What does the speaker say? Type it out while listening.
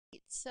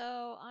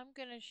So I'm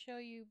going to show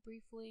you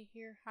briefly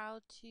here how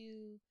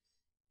to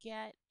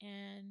get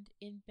and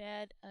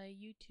embed a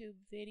YouTube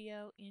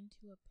video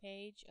into a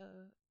page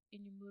in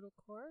your Moodle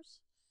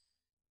course.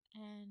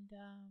 And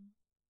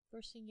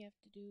first thing you have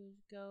to do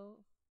is go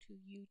to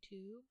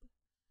YouTube.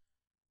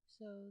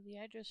 So the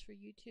address for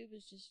YouTube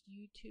is just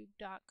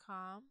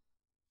youtube.com.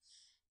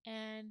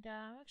 And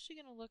I'm actually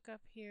going to look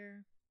up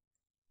here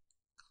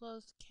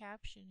closed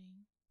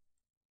captioning.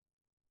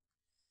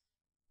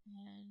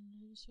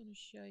 And I just want to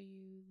show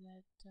you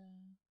that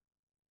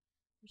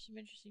there's some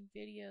interesting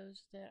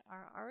videos that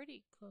are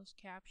already closed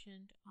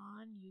captioned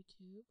on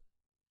YouTube.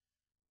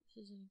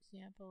 This is an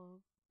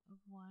example of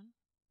one,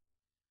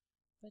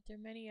 but there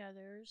are many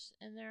others,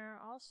 and there are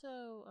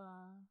also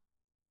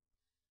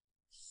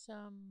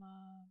some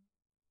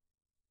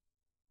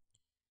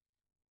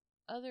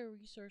other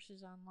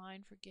resources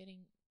online for getting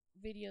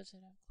videos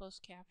that have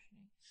closed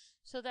captioning.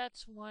 So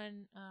that's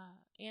one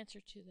answer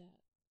to that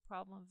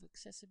problem of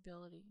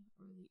accessibility,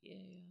 or the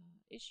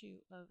issue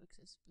of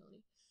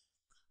accessibility.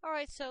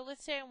 Alright, so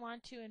let's say I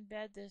want to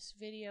embed this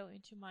video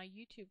into my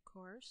YouTube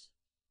course.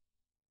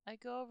 I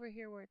go over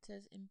here where it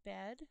says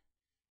embed.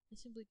 I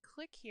simply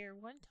click here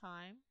one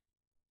time.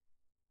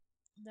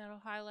 That'll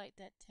highlight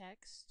that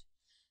text.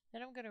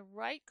 Then I'm going to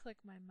right click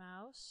my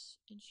mouse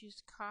and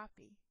choose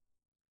copy.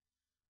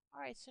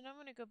 Alright, so now I'm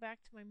going to go back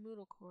to my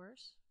Moodle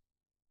course.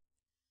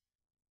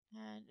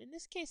 And in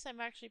this case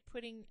I'm actually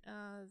putting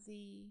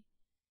the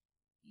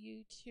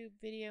YouTube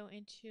video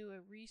into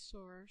a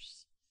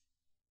resource.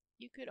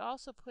 You could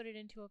also put it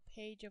into a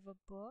page of a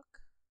book.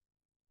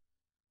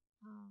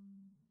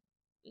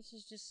 This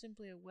is just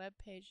simply a web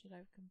page that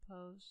I've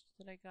composed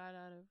that I got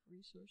out of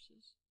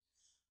resources.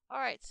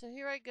 Alright, so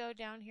here I go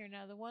down here.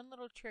 Now the one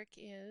little trick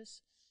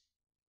is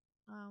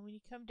when you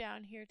come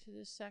down here to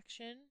this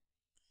section,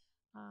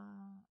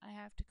 I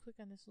have to click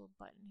on this little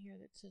button here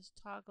that says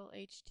toggle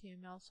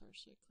HTML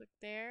source. So I click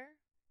there,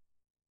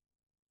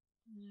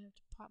 and I have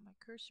to pop my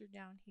cursor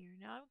down here.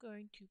 Now I'm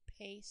going to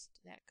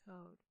paste that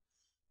code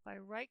by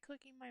right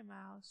clicking my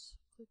mouse,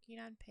 clicking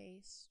on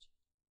paste.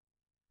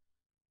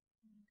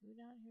 Go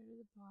down here to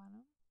the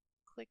bottom,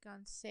 click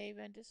on save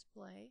and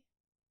display,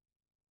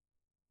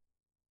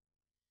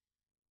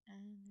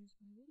 and there's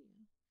my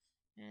video.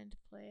 And to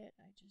play it,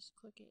 I just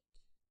click it,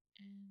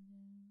 and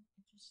then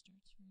it just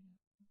starts right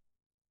up.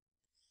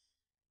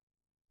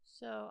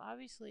 So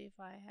obviously if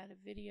I had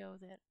a video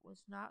that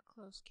was not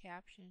closed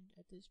captioned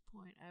at this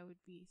point, I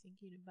would be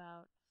thinking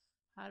about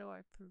how do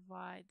I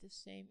provide the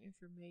same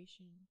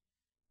information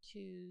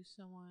to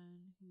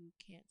someone who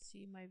can't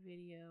see my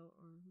video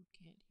or who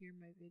can't hear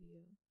my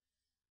video.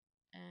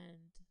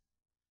 And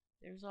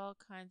there's all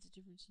kinds of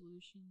different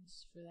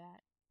solutions for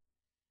that.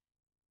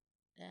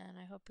 And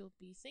I hope you'll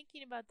be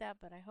thinking about that,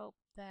 but I hope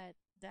that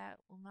that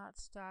will not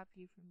stop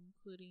you from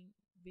including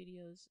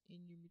videos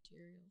in your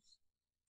materials.